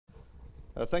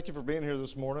Thank you for being here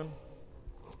this morning.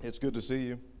 It's good to see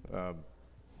you.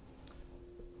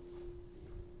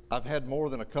 I've had more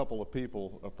than a couple of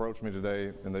people approach me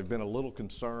today, and they've been a little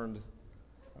concerned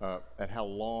at how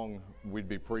long we'd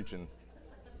be preaching.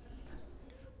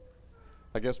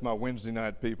 I guess my Wednesday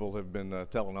night people have been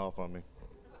telling off on me.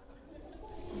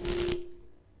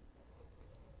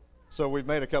 So we've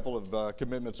made a couple of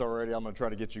commitments already. I'm going to try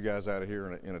to get you guys out of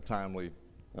here in a timely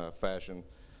fashion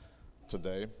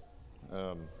today.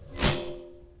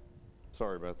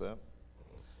 Sorry about that.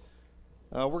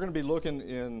 We're going to be looking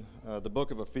in the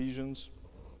book of Ephesians,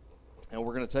 and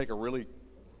we're going to take a really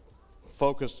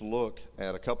focused look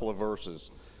at a couple of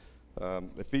verses.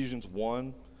 Ephesians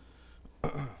 1,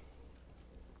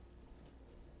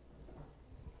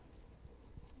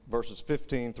 verses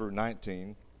 15 through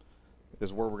 19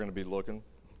 is where we're going to be looking.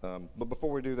 But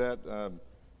before we do that,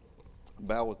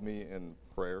 bow with me in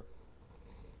prayer.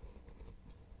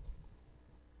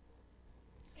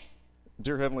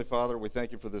 Dear Heavenly Father, we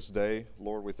thank you for this day.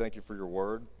 Lord, we thank you for your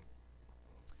word.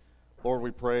 Lord,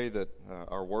 we pray that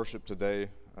our worship today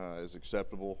is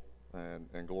acceptable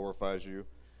and glorifies you.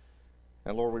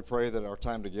 And Lord, we pray that our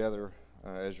time together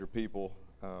as your people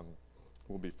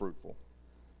will be fruitful.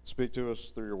 Speak to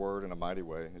us through your word in a mighty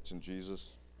way. It's in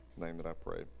Jesus' name that I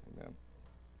pray. Amen.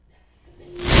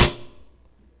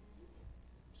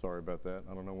 Sorry about that.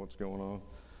 I don't know what's going on.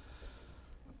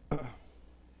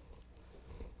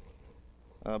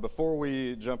 Before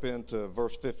we jump into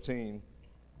verse 15,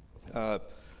 I'd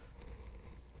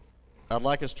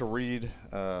like us to read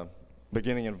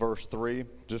beginning in verse 3,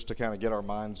 just to kind of get our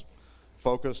minds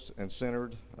focused and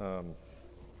centered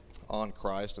on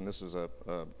Christ, and this is a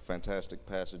fantastic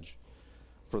passage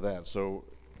for that. So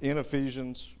in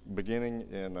Ephesians, beginning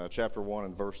in chapter 1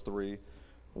 and verse 3,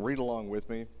 read along with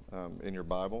me in your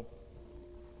Bible.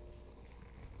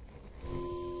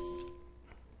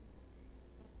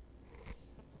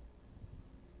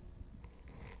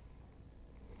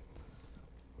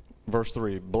 Verse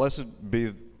 3, Blessed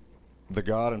be the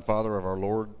God and Father of our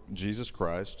Lord Jesus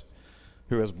Christ,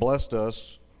 who has blessed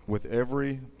us with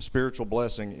every spiritual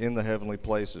blessing in the heavenly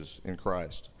places in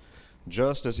Christ,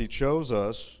 just as he chose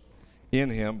us in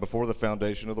him before the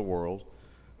foundation of the world,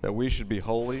 that we should be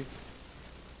holy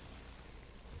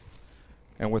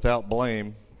and without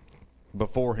blame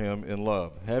before him in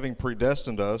love, having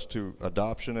predestined us to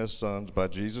adoption as sons by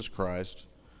Jesus Christ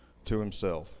to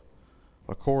himself,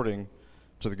 according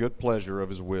to the good pleasure of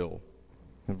his will.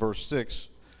 In verse 6,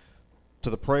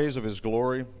 to the praise of his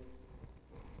glory,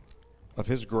 of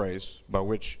his grace, by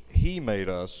which he made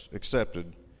us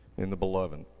accepted in the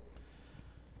beloved.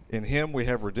 In him we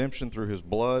have redemption through his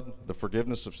blood, the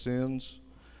forgiveness of sins,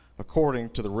 according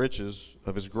to the riches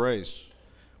of his grace,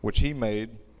 which he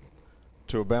made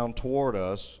to abound toward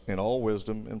us in all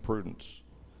wisdom and prudence,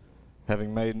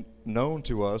 having made known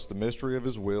to us the mystery of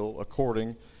his will,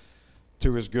 according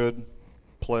to his good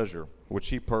pleasure, which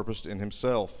he purposed in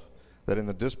himself, that in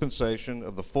the dispensation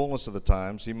of the fullness of the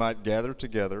times he might gather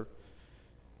together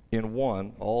in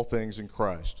one all things in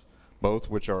Christ,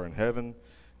 both which are in heaven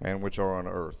and which are on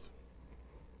earth.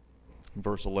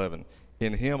 Verse 11,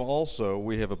 in him also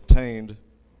we have obtained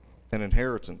an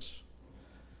inheritance,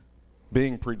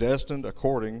 being predestined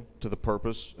according to the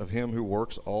purpose of him who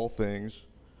works all things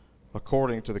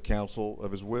according to the counsel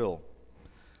of his will,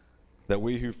 that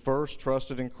we who first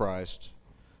trusted in Christ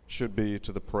should be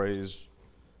to the praise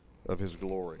of his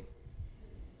glory.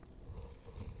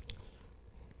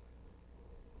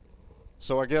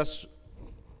 So I guess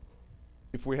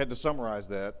if we had to summarize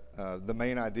that, the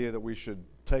main idea that we should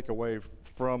take away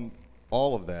from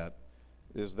all of that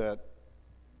is that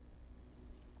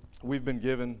we've been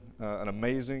given an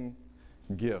amazing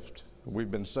gift.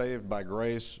 We've been saved by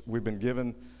grace. We've been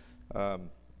given an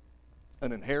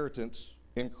inheritance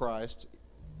in Christ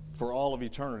for all of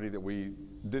eternity that we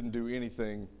didn't do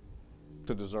anything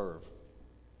to deserve.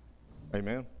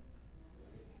 Amen?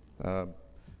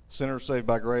 Sinners saved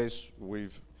by grace, we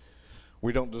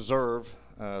don't deserve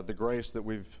the grace that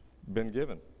we've been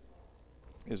given,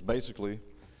 is basically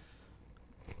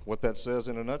what that says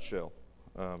in a nutshell.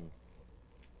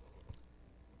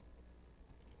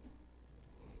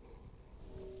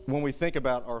 When we think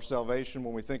about our salvation,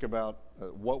 when we think about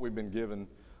what we've been given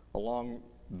along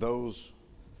those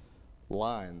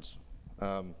lines,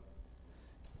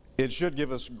 it should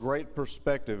give us great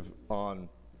perspective on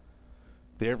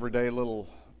the everyday little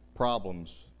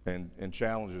problems and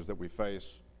challenges that we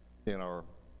face in our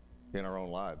own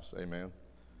lives. Amen.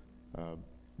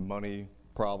 Money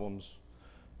problems,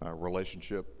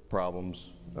 relationship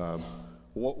problems,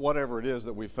 whatever it is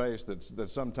that we face, that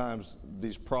sometimes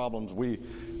these problems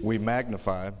we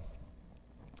magnify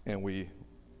and we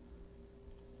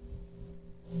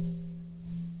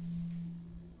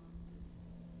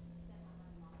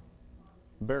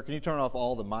Bear, can you turn off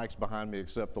all the mics behind me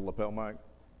except the lapel mic?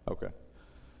 Okay.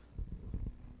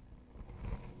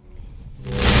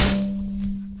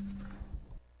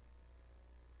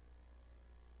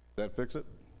 Did that fix it?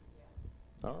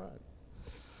 All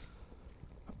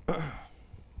right.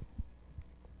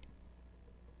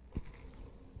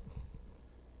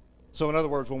 So in other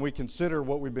words, when we consider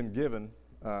what we've been given,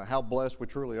 how blessed we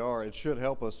truly are, it should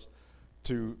help us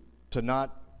to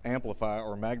not amplify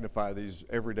or magnify these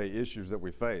everyday issues that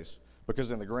we face. Because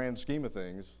in the grand scheme of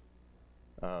things,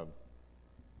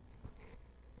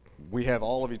 we have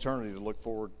all of eternity to look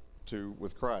forward to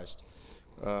with Christ.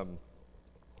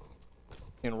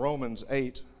 In Romans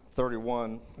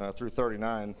 8:31 through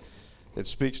 39, it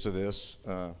speaks to this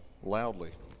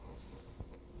loudly.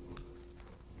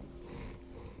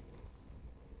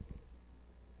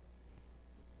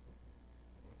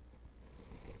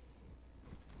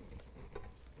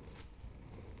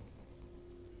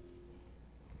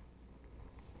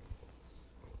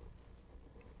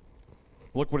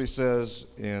 Look what he says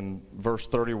in verse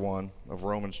 31 of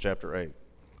Romans chapter 8.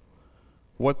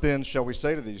 What then shall we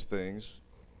say to these things?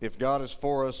 If God is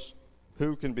for us,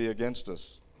 who can be against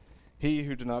us? He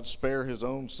who did not spare his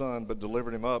own son, but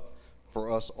delivered him up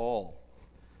for us all,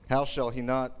 how shall he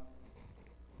not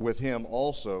with him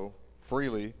also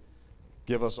freely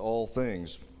give us all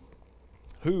things?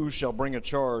 Who shall bring a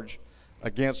charge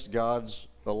against God's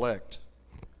elect?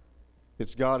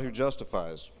 It's God who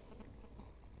justifies.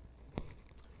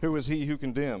 Who is he who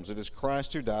condemns? It is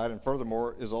Christ who died, and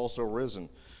furthermore is also risen,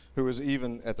 who is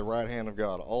even at the right hand of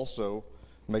God, also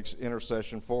makes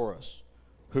intercession for us.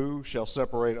 Who shall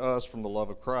separate us from the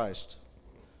love of Christ?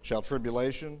 Shall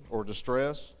tribulation, or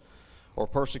distress, or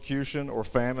persecution, or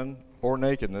famine, or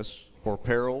nakedness, or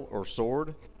peril, or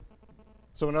sword?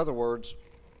 So in other words,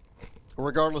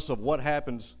 regardless of what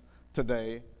happens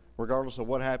today, regardless of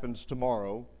what happens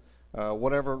tomorrow,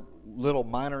 whatever little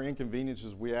minor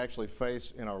inconveniences we actually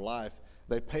face in our life,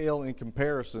 they pale in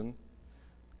comparison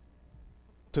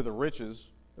to the riches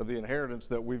of the inheritance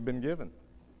that we've been given.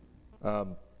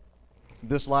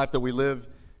 This life that we live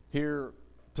here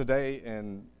today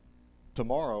and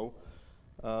tomorrow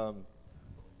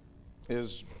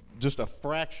is just a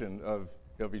fraction of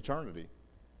eternity.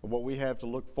 What we have to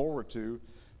look forward to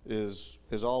is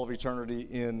all of eternity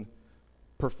in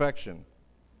perfection,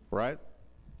 right?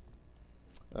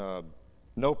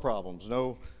 No problems,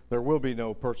 there will be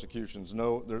no persecutions,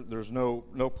 there's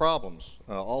no problems.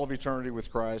 All of eternity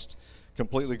with Christ,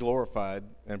 completely glorified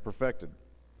and perfected.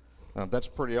 That's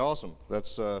pretty awesome.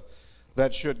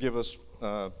 That should give us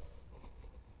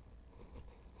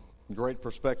great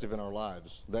perspective in our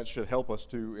lives. That should help us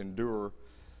to endure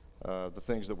the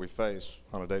things that we face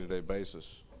on a day-to-day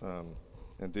basis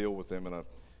and deal with them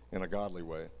in a godly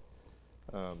way.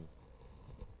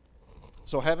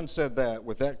 So having said that,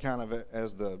 with that kind of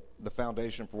as the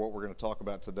foundation for what we're going to talk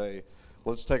about today,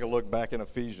 let's take a look back in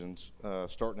Ephesians,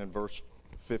 starting in verse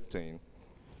 15.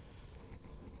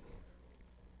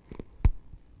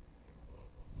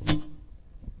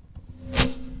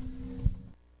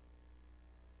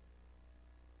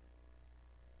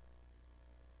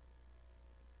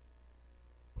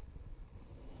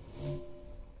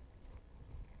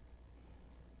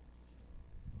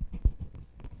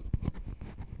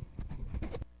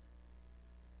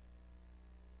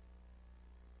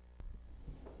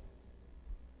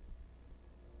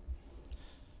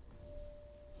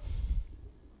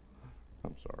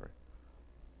 I'm sorry.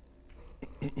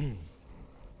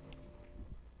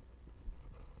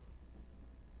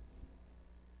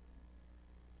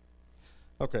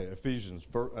 Okay, Ephesians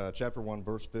chapter 1,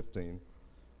 verse 15.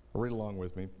 Read along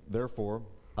with me. Therefore,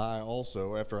 I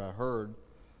also, after I heard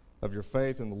of your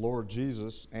faith in the Lord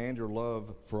Jesus and your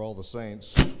love for all the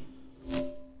saints,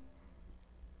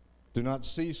 do not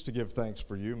cease to give thanks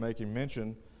for you, making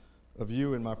mention of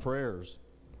you in my prayers,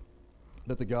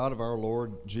 that the God of our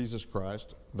Lord Jesus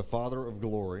Christ, the Father of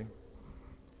glory,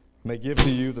 may give to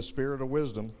you the spirit of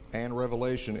wisdom and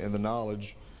revelation in the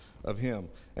knowledge of him.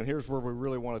 And here's where we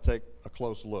really want to take a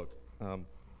close look.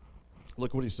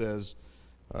 Look what he says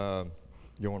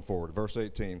going forward. Verse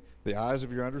 18, the eyes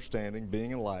of your understanding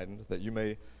being enlightened, that you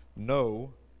may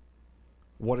know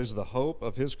what is the hope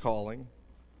of his calling,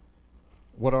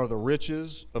 what are the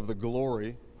riches of the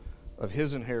glory of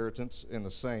his inheritance in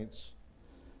the saints,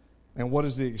 and what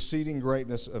is the exceeding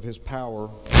greatness of his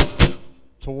power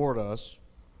toward us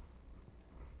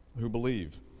who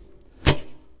believe.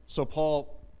 So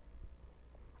Paul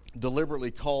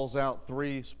deliberately calls out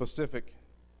three specific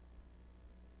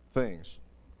things.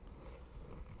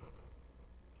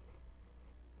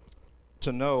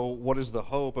 to know what is the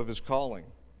hope of his calling.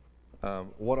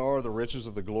 What are the riches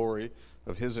of the glory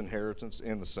of his inheritance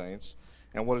in the saints?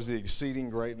 And what is the exceeding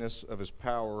greatness of his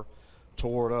power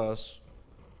toward us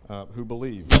who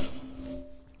believe?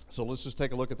 So let's just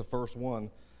take a look at the first one.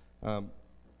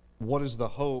 What is the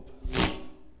hope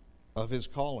of his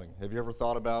calling? Have you ever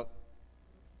thought about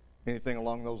anything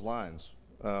along those lines?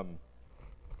 Well,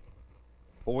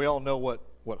 we all know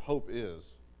what hope is,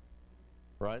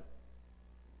 right?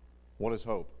 What is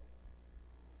hope?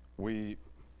 We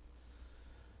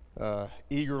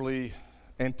eagerly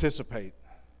anticipate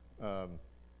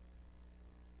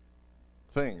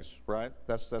things, right?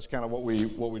 That's kind of what we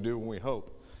do when we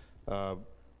hope.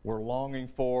 We're longing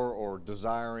for or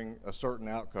desiring a certain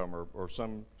outcome or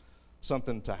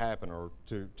something to happen or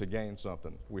to gain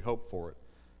something. We hope for it.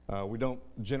 We don't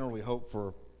generally hope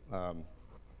for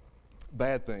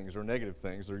bad things or negative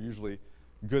things. They're usually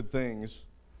good things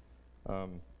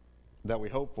that we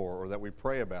hope for or that we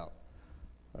pray about.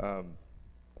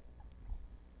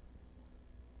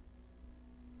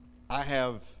 I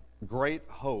have great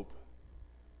hope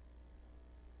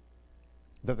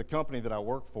that the company that I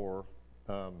work for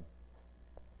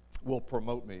will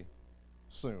promote me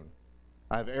soon.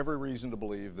 I have every reason to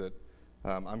believe that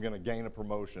I'm going to gain a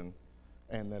promotion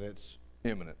and that it's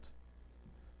imminent.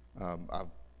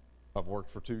 I've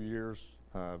worked for 2 years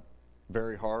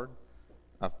very hard.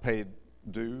 I've paid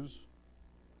dues,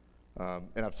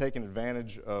 and I've taken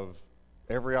advantage of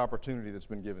every opportunity that's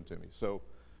been given to me. So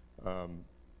I'm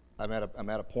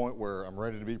at a point where I'm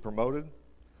ready to be promoted,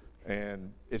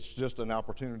 and it's just an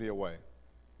opportunity away.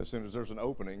 As soon as there's an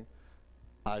opening,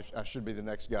 I should be the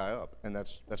next guy up, and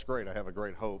that's great. I have a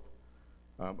great hope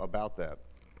about that.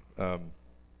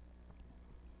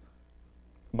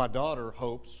 My daughter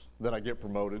hopes that I get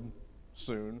promoted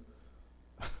soon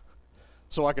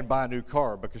so I can buy a new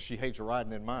car because she hates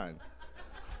riding in mine.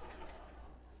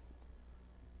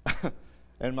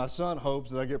 And my son hopes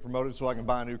that I get promoted so I can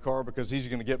buy a new car because he's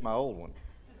going to get my old one.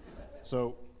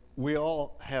 So we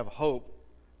all have hope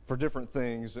for different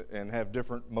things and have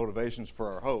different motivations for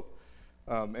our hope.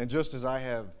 And just as I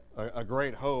have a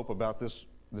great hope about this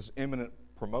imminent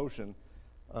promotion,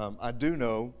 I do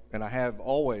know, and I have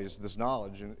always this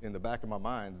knowledge in the back of my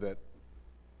mind that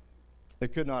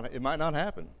it might not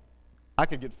happen. I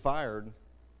could get fired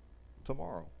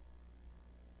tomorrow.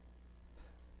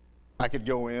 I could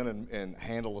go in and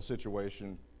handle a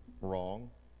situation wrong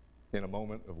in a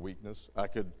moment of weakness. I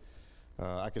could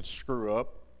screw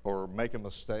up or make a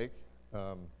mistake,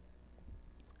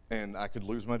 and I could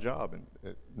lose my job and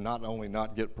not only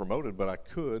not get promoted, but I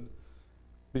could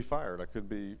be fired. I could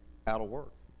be out of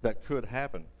work. That could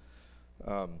happen.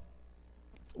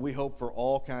 We hope for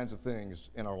all kinds of things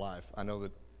in our life. I know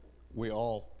that we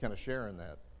all kind of share in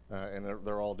that, and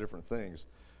they're all different things.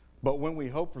 But when we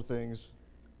hope for things,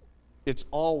 it's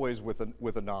always with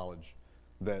a knowledge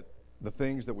that the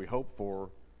things that we hope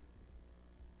for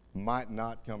might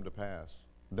not come to pass.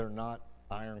 They're not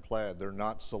ironclad. They're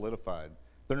not solidified.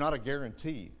 They're not a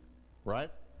guarantee,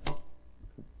 right?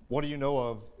 What do you know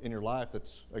of in your life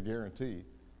that's a guarantee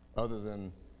other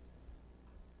than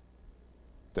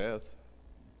death?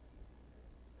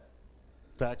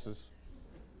 Taxes.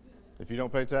 If you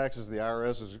don't pay taxes, the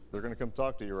IRS they're going to come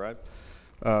talk to you, right?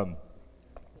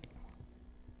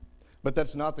 But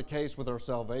that's not the case with our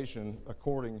salvation,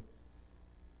 according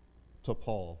to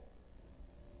Paul.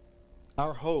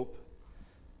 Our hope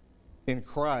in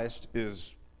Christ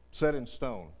is set in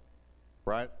stone,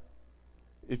 right?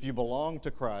 If you belong to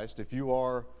Christ, if you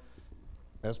are,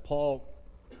 as Paul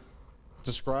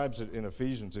describes it in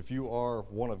Ephesians, if you are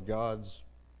one of God's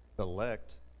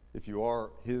elect, if you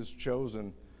are his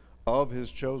chosen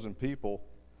people,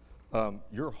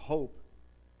 your hope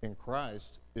in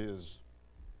Christ is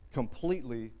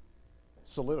completely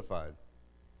solidified.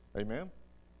 Amen?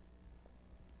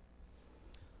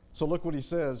 So look what he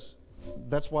says.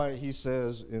 That's why he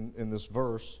says in this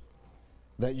verse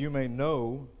that you may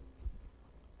know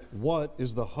what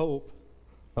is the hope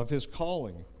of his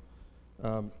calling.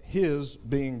 His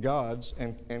being God's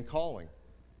and calling.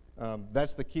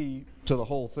 That's the key to the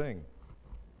whole thing.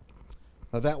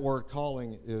 That word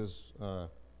calling is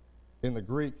in the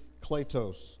Greek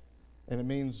kletos, and it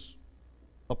means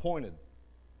appointed.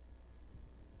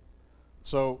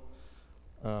 So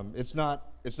it's not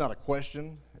a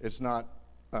question. It's not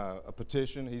a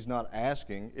petition. He's not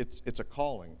asking. It's a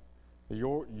calling.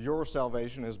 Your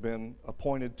salvation has been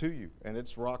appointed to you, and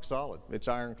it's rock solid. It's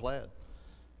ironclad.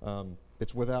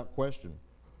 It's without question.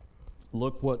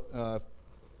 Look what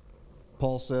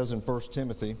Paul says in 1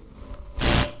 Timothy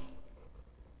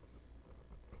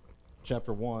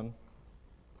chapter 1,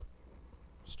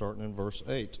 starting in verse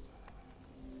 8.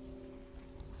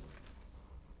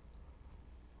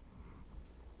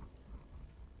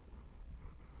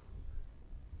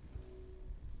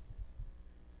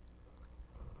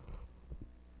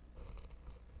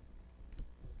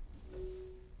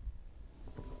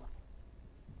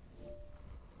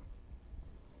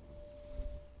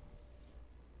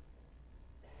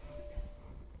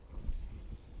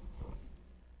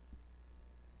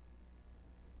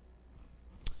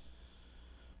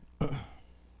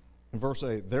 In verse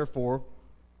 8, therefore,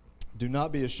 do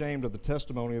not be ashamed of the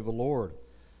testimony of the Lord,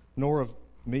 nor of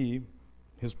me,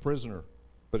 his prisoner,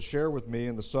 but share with me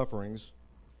in the sufferings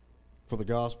for the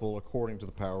gospel according to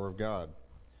the power of God.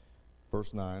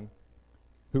 Verse 9,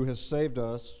 who has saved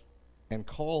us and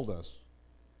called us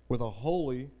with a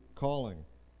holy calling,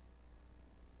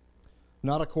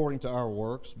 not according to our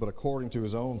works, but according to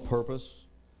his own purpose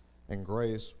and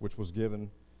grace, which was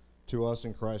given to us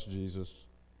in Christ Jesus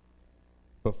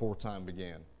before time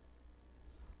began.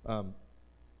 I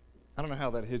don't know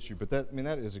how that hits you, but that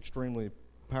is extremely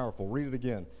powerful. Read it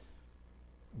again.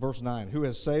 Verse 9, who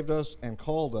has saved us and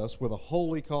called us with a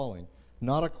holy calling,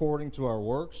 not according to our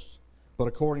works, but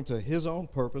according to his own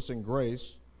purpose and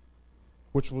grace,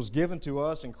 which was given to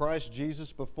us in Christ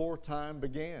Jesus before time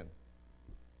began.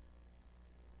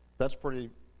 That's pretty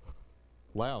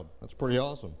loud. That's pretty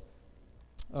awesome.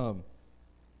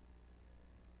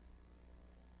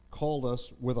 Called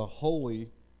us with a holy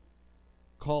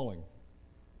calling.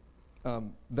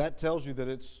 That tells you that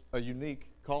it's a unique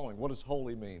calling. What does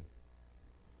holy mean?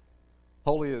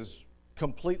 Holy is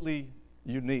completely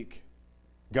unique.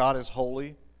 God is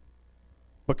holy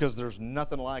because there's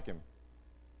nothing like him.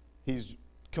 He's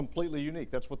completely unique.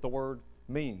 That's what the word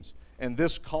means. And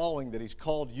this calling that he's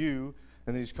called you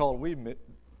and that he's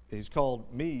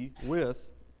called me with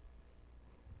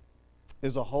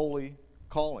is a holy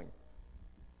calling.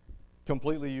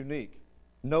 Completely unique.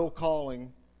 No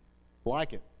calling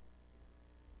like it.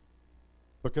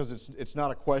 Because it's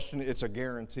not a question, it's a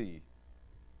guarantee.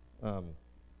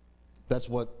 That's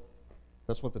what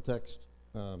the text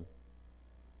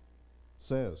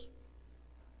says.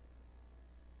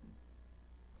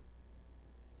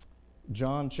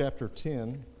 John chapter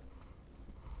 10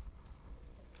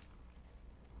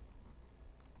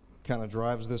 kind of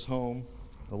drives this home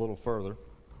a little further.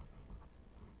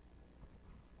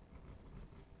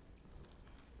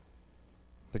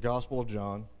 The Gospel of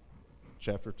John,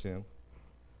 chapter 10.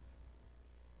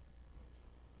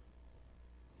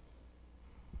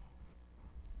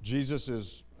 Jesus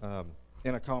is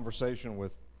in a conversation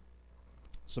with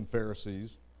some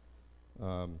Pharisees.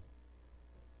 And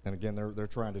again, they're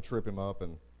trying to trip him up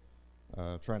and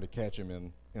trying to catch him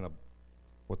in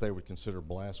what they would consider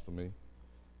blasphemy.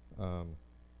 But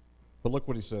look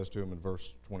what he says to him in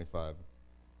verse 25.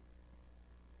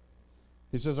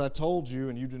 He says, I told you,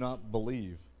 and you do not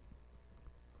believe.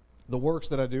 The works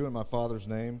that I do in my Father's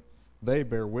name, they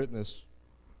bear witness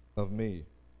of me.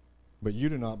 But you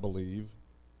do not believe,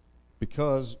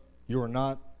 because you are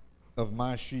not of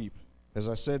my sheep. As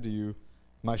I said to you,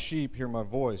 my sheep hear my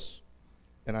voice,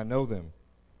 and I know them,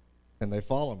 and they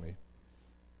follow me.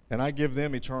 And I give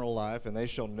them eternal life, and they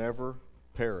shall never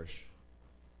perish.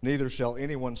 Neither shall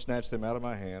anyone snatch them out of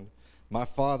my hand. My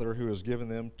Father, who has given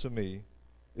them to me,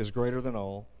 is greater than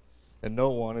all, and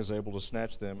no one is able to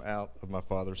snatch them out of my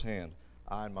Father's hand.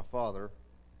 I and my Father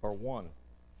are one.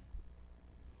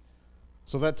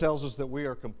 So that tells us that we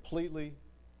are completely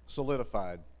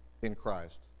solidified in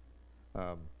Christ.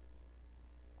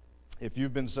 If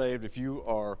you've been saved, if you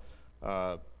are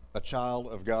a child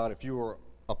of God, if you are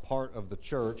a part of the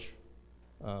church,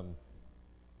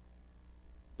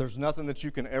 there's nothing that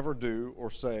you can ever do or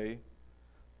say.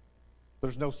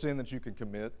 There's no sin that you can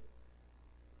commit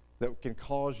that can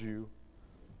cause you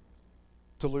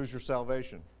to lose your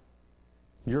salvation.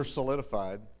 You're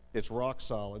solidified. It's rock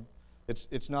solid.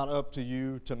 It's not up to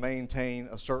you to maintain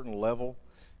a certain level.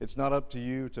 It's not up to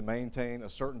you to maintain a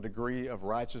certain degree of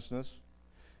righteousness.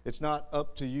 It's not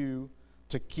up to you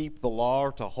to keep the law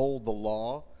or to hold the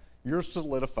law. You're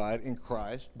solidified in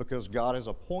Christ because God has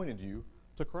appointed you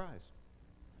to Christ.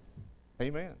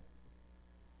 Amen.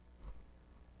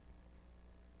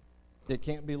 It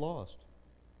can't be lost.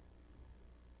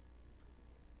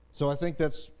 So I think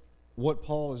that's what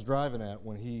Paul is driving at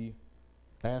when he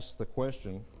asks the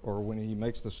question, or when he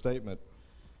makes the statement.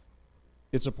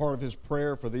 It's a part of his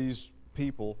prayer for these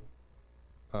people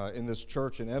in this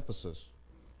church in Ephesus.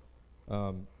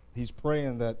 He's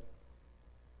praying that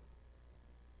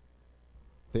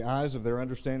the eyes of their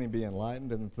understanding be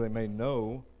enlightened, and that they may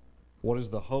know what is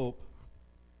the hope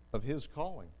of his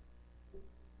calling.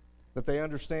 That they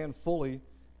understand fully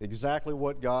exactly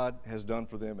what God has done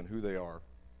for them and who they are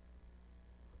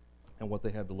and what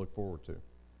they have to look forward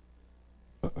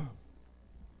to.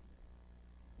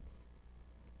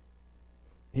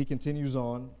 He continues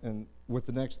on, and with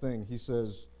the next thing, he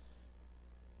says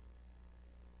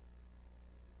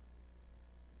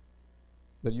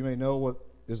that you may know what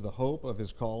is the hope of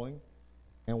his calling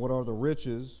and what are the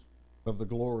riches of the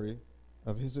glory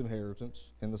of his inheritance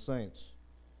in the saints.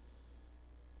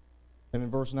 And in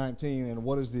verse 19, and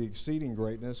what is the exceeding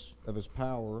greatness of his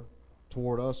power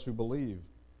toward us who believe?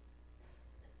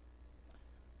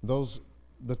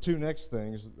 The two next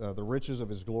things, the riches of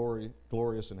his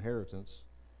glorious inheritance,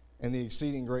 and the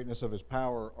exceeding greatness of his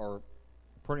power are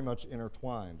pretty much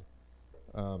intertwined.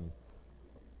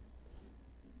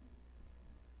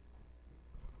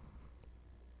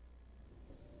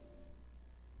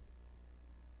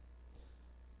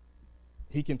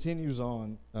 He continues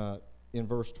on in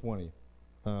verse 20.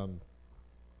 In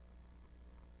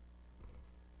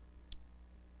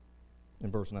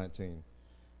verse 19.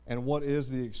 And what is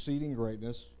the exceeding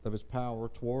greatness of his power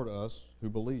toward us who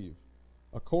believe,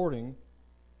 according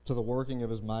to the working of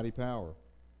his mighty power?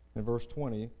 In verse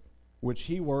 20, which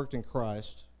he worked in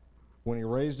Christ when he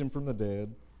raised him from the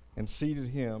dead and seated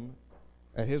him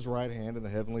at his right hand in the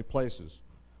heavenly places,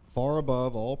 far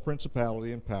above all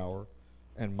principality and power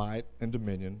and might and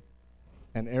dominion,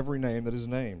 and every name that is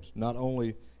named, not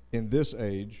only in this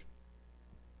age,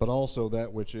 but also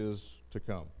that which is to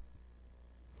come.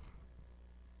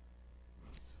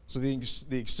 So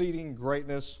the exceeding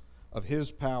greatness of his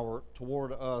power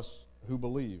toward us who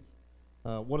believe.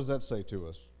 What does that say to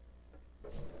us?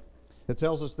 It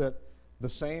tells us that the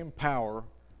same power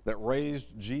that raised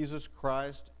Jesus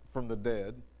Christ from the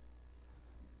dead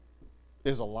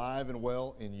is alive and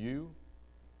well in you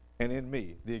and in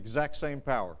me. The exact same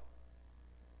power.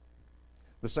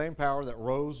 The same power that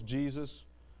rose Jesus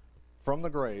from the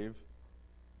grave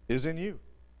is in you.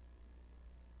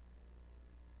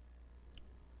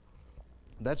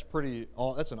 That's an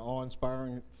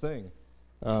awe-inspiring thing.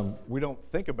 We don't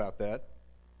think about that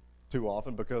too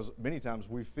often because many times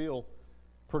we feel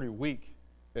pretty weak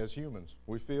as humans.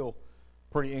 We feel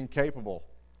pretty incapable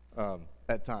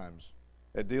at times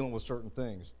at dealing with certain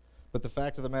things. But the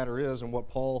fact of the matter is, and what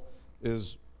Paul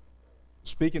is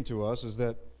speaking to us, is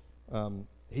that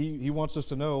he wants us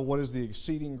to know what is the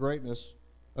exceeding greatness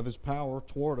of his power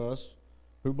toward us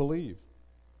who believe.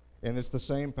 And it's the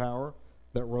same power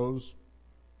that rose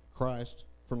Christ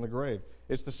from the grave.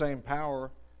 It's the same power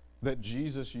that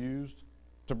Jesus used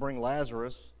to bring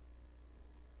Lazarus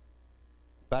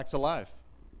back to life.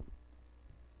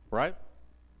 Right?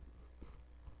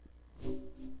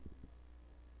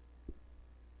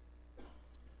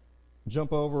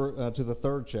 Jump over to the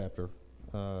 3rd chapter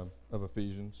of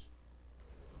Ephesians,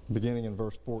 beginning in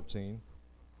verse 14.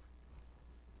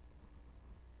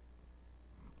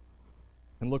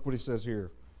 And look what he says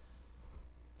here.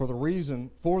 For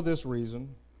this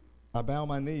reason, I bow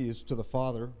my knees to the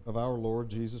Father of our Lord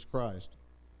Jesus Christ,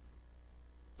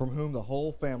 from whom the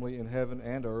whole family in heaven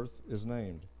and earth is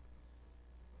named,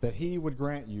 that he would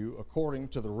grant you, according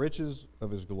to the riches of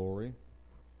his glory,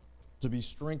 to be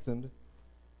strengthened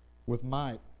with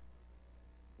might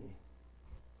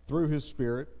through his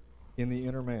Spirit in the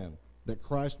inner man, that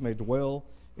Christ may dwell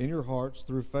in your hearts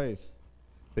through faith,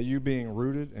 that you being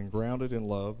rooted and grounded in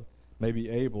love may be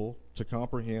able to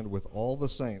comprehend with all the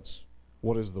saints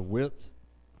what is the width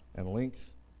and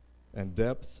length and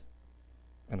depth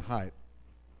and height,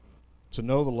 to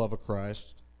know the love of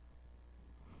Christ,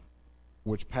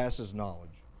 which passes knowledge,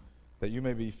 that you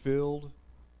may be filled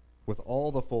with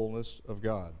all the fullness of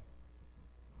God.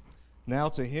 Now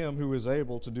to him who is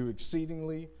able to do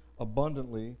exceedingly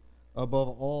abundantly above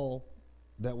all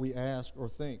that we ask or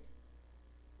think,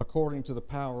 according to the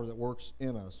power that works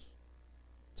in us.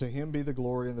 To him be the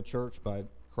glory in the church by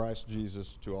Christ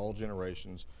Jesus to all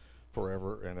generations,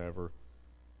 forever and ever.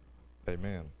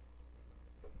 Amen.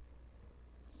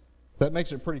 That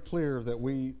makes it pretty clear that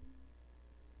we,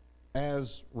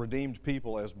 as redeemed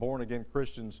people, as born-again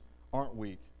Christians, aren't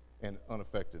weak and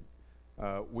unaffected.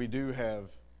 We do have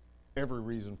every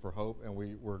reason for hope, and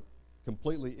we're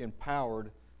completely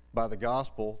empowered by the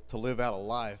gospel to live out a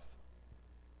life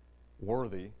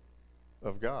worthy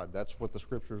of God. That's what the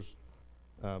scriptures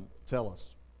tell us.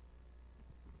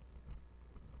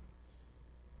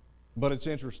 But it's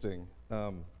interesting.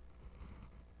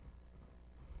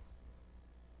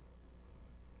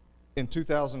 In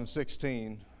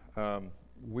 2016,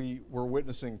 we were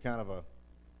witnessing kind of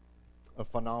a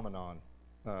phenomenon.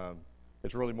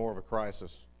 It's really more of a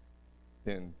crisis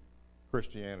in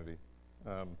Christianity.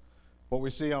 What we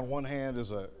see on one hand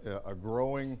is a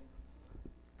growing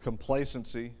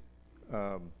complacency,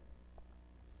 a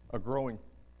growing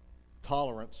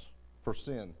tolerance for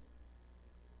sin.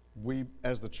 We,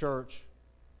 as the church,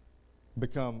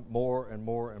 become more and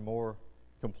more and more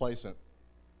complacent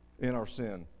in our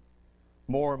sin,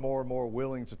 more and more and more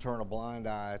willing to turn a blind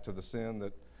eye to the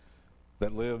sin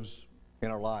that lives in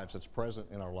our lives, that's present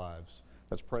in our lives,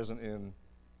 that's present in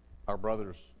our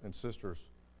brothers and sisters'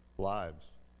 lives.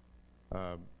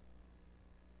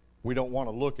 We don't want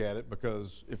to look at it,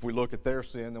 because if we look at their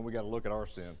sin, then we got to look at our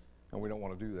sin, and we don't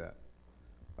want to do that.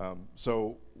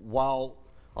 So while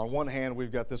on one hand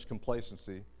we've got this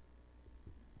complacency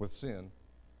with sin,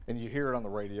 and you hear it on the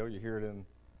radio, you hear it in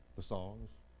the songs.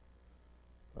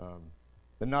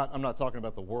 I'm not talking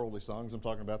about the worldly songs. I'm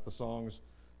talking about the songs,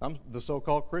 the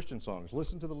so-called Christian songs.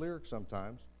 Listen to the lyrics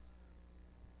sometimes.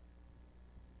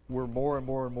 We're more and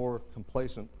more and more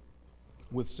complacent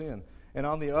with sin. And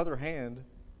on the other hand,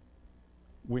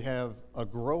 we have a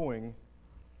growing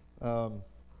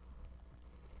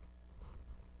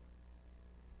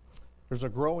there's a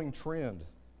growing trend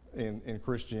in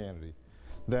Christianity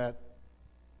that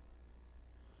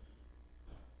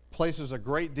places a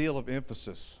great deal of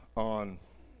emphasis on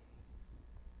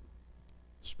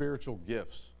spiritual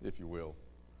gifts, if you will,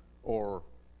 or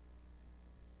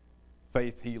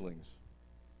faith healings.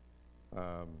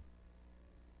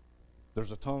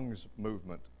 There's a tongues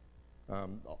movement.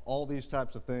 All these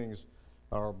types of things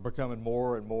are becoming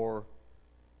more and more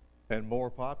and more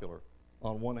popular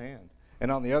on one hand.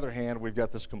 And on the other hand, we've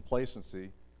got this complacency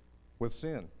with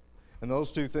sin. And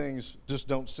those two things just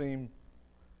don't seem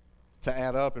to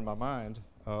add up in my mind,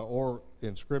 or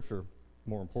in Scripture,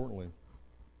 more importantly.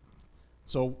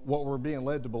 So what we're being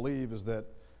led to believe is that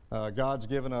God's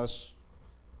given us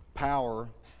power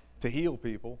to heal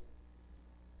people,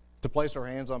 to place our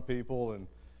hands on people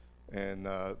and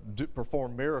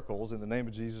perform miracles in the name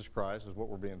of Jesus Christ, is what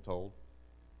we're being told.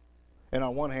 And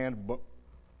on one hand, but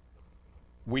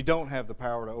we don't have the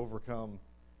power to overcome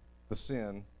the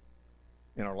sin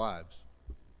in our lives.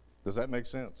 Does that make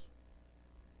sense?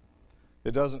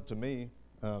 It doesn't to me.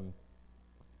 In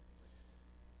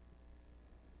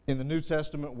the New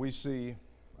Testament, we see,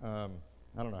 I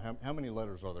don't know, how many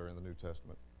letters are there in the New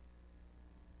Testament?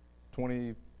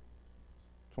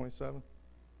 27?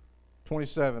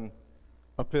 27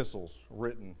 epistles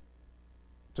written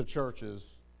to churches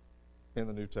in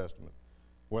the New Testament,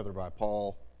 whether by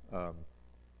Paul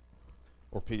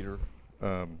or Peter.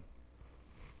 And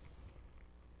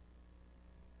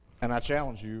I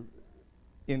challenge you,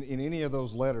 in any of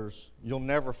those letters, you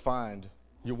don't find,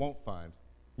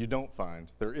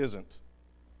 there isn't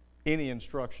any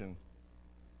instruction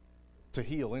to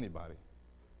heal anybody.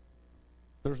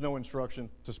 There's no instruction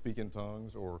to speak in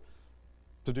tongues or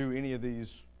to do any of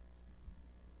these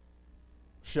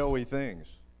showy things.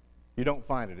 You don't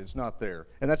find it. It's not there.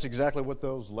 And that's exactly what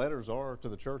those letters are to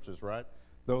the churches, right?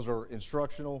 Those are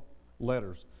instructional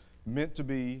letters meant to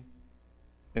be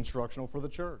instructional for the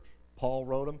church. Paul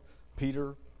wrote them.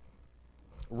 Peter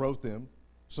wrote them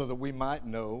so that we might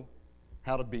know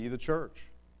how to be the church,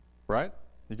 right?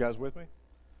 You guys with me?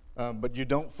 But you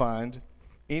don't find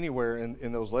anywhere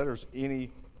in those letters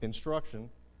any instruction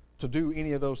to do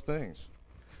any of those things.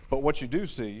 But what you do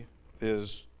see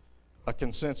is a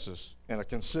consensus and a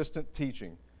consistent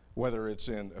teaching, whether it's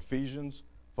in Ephesians,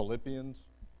 Philippians,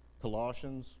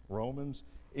 Colossians, Romans,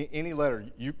 any letter,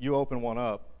 you open one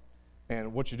up,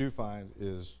 and what you do find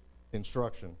is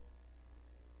instruction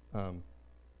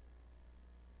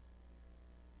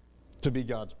to be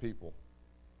God's people,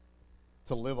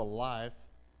 to live a life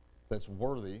that's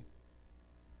worthy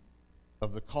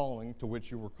of the calling to which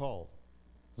you were called.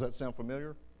 Does that sound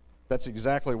familiar? That's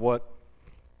exactly what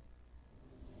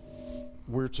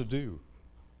we're to do.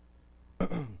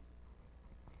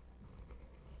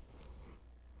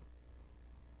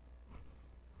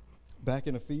 Back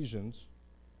in Ephesians,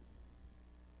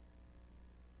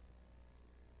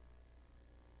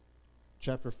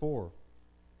 chapter 4,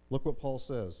 look what Paul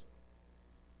says.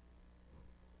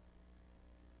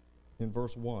 In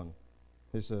verse 1,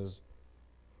 he says,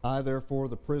 I, therefore,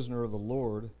 the prisoner of the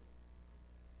Lord,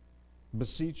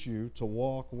 beseech you to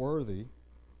walk worthy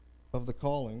of the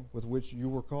calling with which you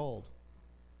were called,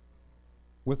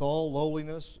 with all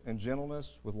lowliness and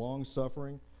gentleness, with long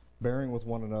suffering, bearing with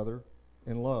one another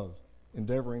in love,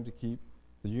 endeavoring to keep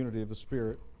the unity of the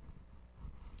Spirit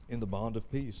in the bond of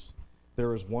peace.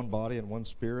 There is one body and one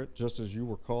Spirit, just as you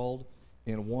were called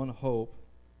in one hope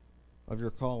of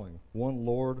your calling, one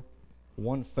Lord,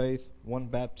 one faith, one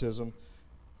baptism,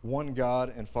 one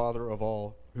God and Father of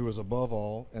all, who is above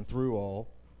all and through all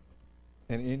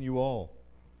and in you all.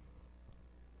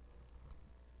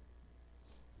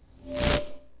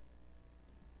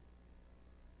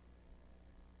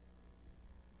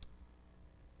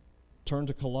 turn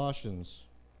to Colossians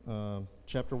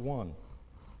chapter 1.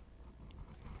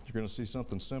 You're going to see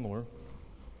something similar.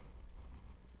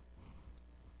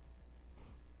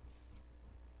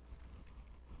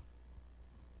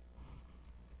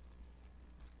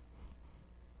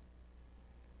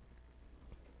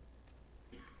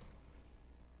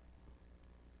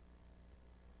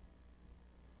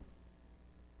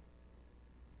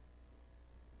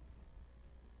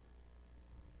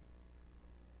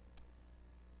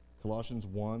 Colossians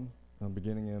 1,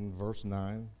 beginning in verse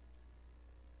 9.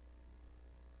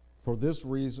 For this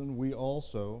reason we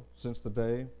also, since the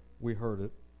day we heard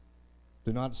it,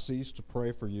 do not cease to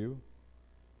pray for you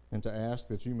and to ask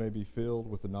that you may be filled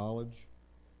with the knowledge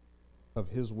of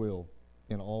his will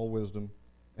in all wisdom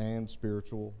and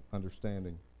spiritual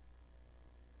understanding,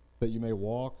 that you may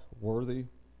walk worthy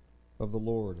of the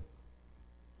Lord,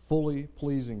 fully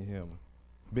pleasing him,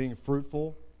 being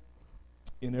fruitful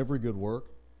in every good work,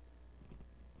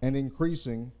 and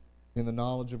increasing in the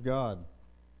knowledge of God,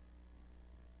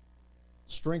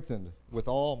 strengthened with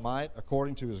all might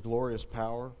according to his glorious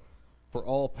power, for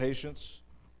all patience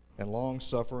and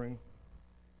long-suffering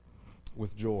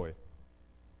with joy,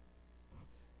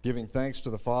 giving thanks to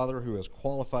the Father who has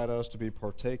qualified us to be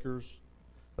partakers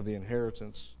of the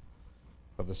inheritance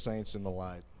of the saints in the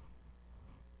light.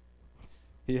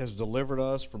 He has delivered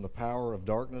us from the power of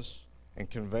darkness and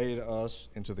conveyed us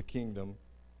into the kingdom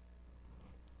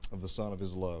of the Son of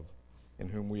his love, in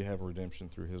whom we have redemption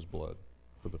through his blood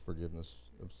for the forgiveness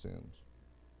of sins.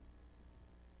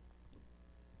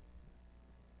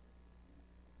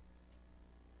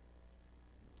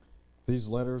 These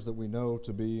letters that we know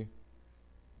to be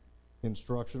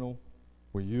instructional,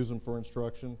 we use them for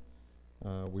instruction.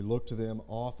 We look to them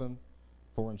often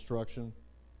for instruction.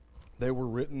 They were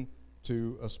written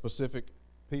to a specific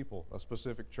people, a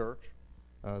specific church.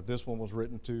 This one was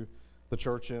written to the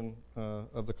church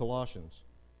of the Colossians.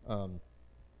 But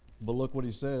look what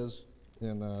he says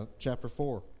in chapter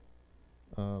 4.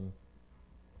 In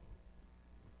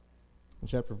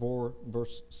chapter 4,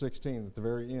 verse 16, at the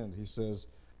very end, he says,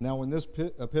 now when this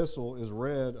epistle is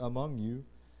read among you,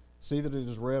 see that it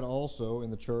is read also in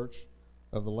the church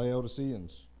of the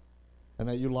Laodiceans, and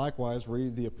that you likewise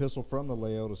read the epistle from the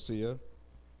Laodicea,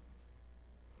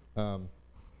 and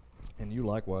you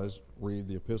likewise read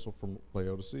the epistle from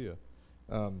Laodicea.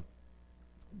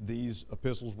 These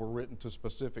epistles were written to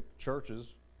specific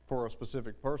churches for a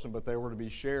specific person, but they were to be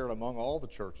shared among all the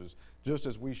churches, just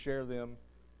as we share them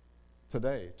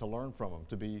today, to learn from them,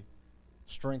 to be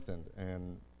strengthened,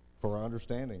 and for our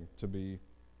understanding to be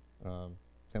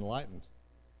enlightened.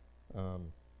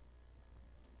 And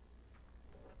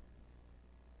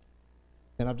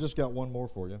I've just got one more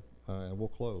for you, and we'll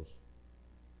close.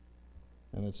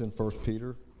 And it's in 1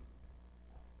 Peter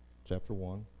chapter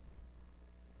 1.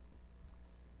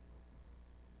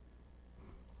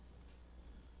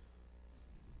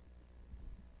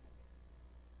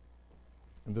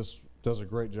 And this does a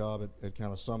great job at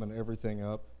kind of summing everything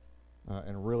up.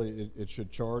 And really, it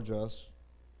should charge us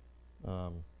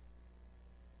and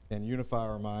unify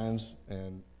our minds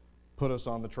and put us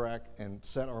on the track and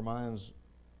set our minds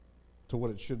to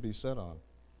what it should be set on.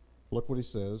 Look what he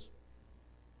says,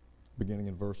 beginning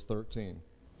in verse 13.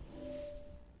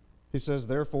 He says,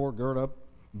 therefore, gird up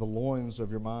the loins of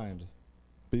your mind.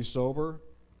 Be sober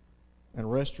and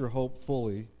rest your hope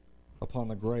fully upon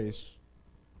the grace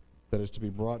that is to be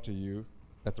brought to you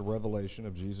at the revelation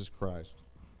of Jesus Christ,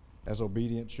 as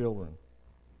obedient children,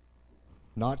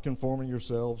 not conforming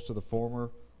yourselves to the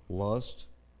former lust,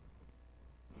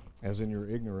 as in your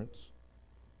ignorance,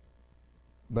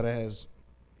 but as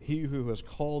he who has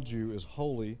called you is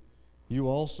holy, you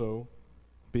also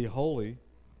be holy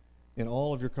in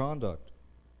all of your conduct.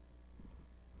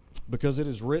 Because it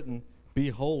is written, be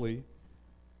holy,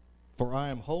 for I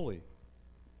am holy.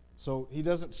 So he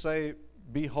doesn't say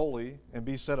be holy and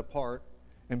be set apart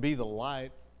and be the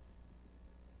light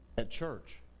at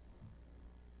church.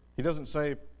 He doesn't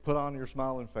say put on your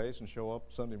smiling face and show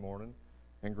up Sunday morning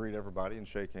and greet everybody and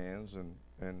shake hands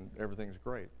and everything's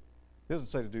great. He doesn't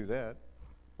say to do that.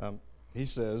 He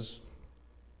says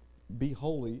be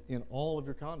holy in all of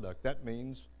your conduct. That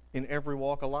means in every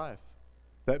walk of life.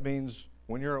 That means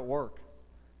when you're at work.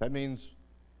 That means,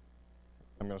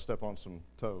 I'm going to step on some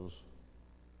toes.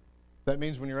 That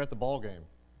means when you're at the ball game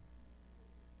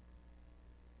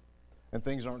and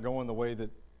things aren't going the way that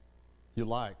you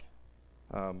like,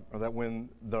 or that when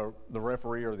the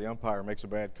referee or the umpire makes a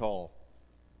bad call.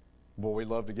 Boy, we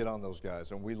love to get on those guys,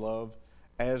 and we love,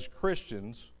 as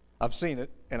Christians, I've seen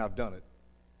it and I've done it,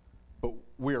 but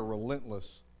we are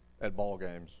relentless at ball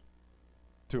games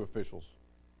to officials.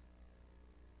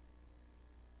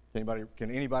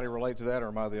 Can anybody relate to that, or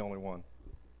am I the only one?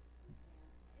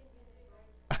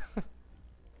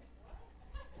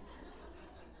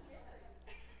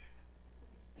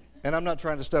 And I'm not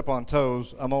trying to step on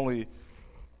toes. I'm only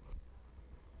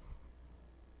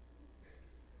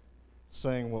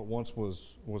saying what once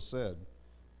was said.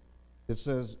 It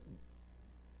says,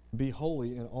 be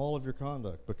holy in all of your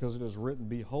conduct, because it is written,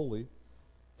 be holy,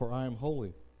 for I am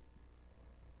holy.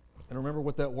 And remember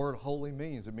what that word holy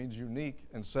means. It means unique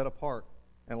and set apart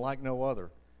and like no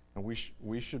other. And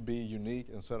we should be unique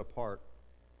and set apart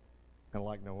and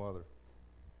like no other.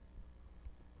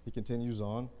 He continues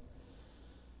on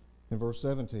in verse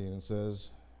 17 and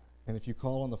says, and if you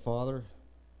call on the Father,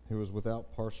 who is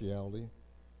without partiality,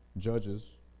 judges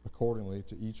accordingly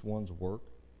to each one's work,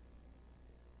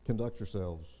 conduct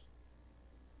yourselves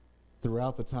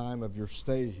throughout the time of your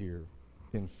stay here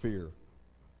in fear.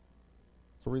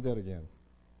 So read that again.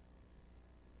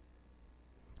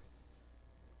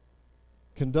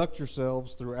 Conduct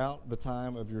yourselves throughout the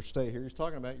time of your stay here. He's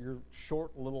talking about your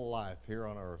short little life here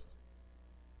on earth.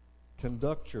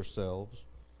 Conduct yourselves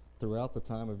throughout the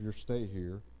time of your stay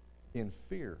here in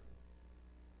fear,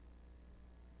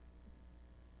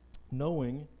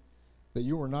 knowing that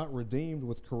you were not redeemed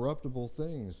with corruptible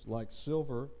things like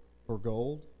silver or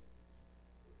gold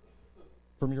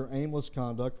from your aimless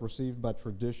conduct received by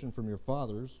tradition from your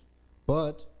fathers,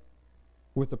 but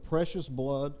with the precious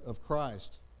blood of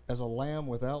Christ, as a lamb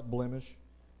without blemish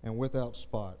and without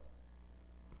spot.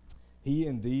 He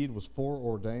indeed was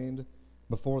foreordained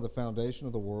before the foundation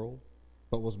of the world,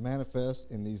 but was manifest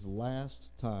in these last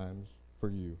times for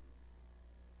you,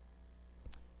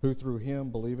 who through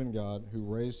him believe in God, who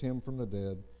raised him from the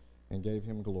dead and gave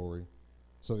him glory,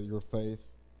 so that your faith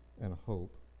and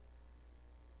hope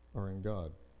are in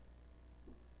God.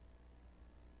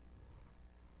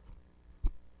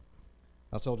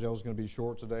 I told you I was going to be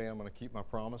short today. I'm going to keep my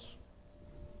promise.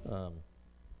 We'll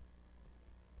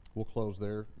close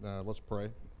there. Let's pray.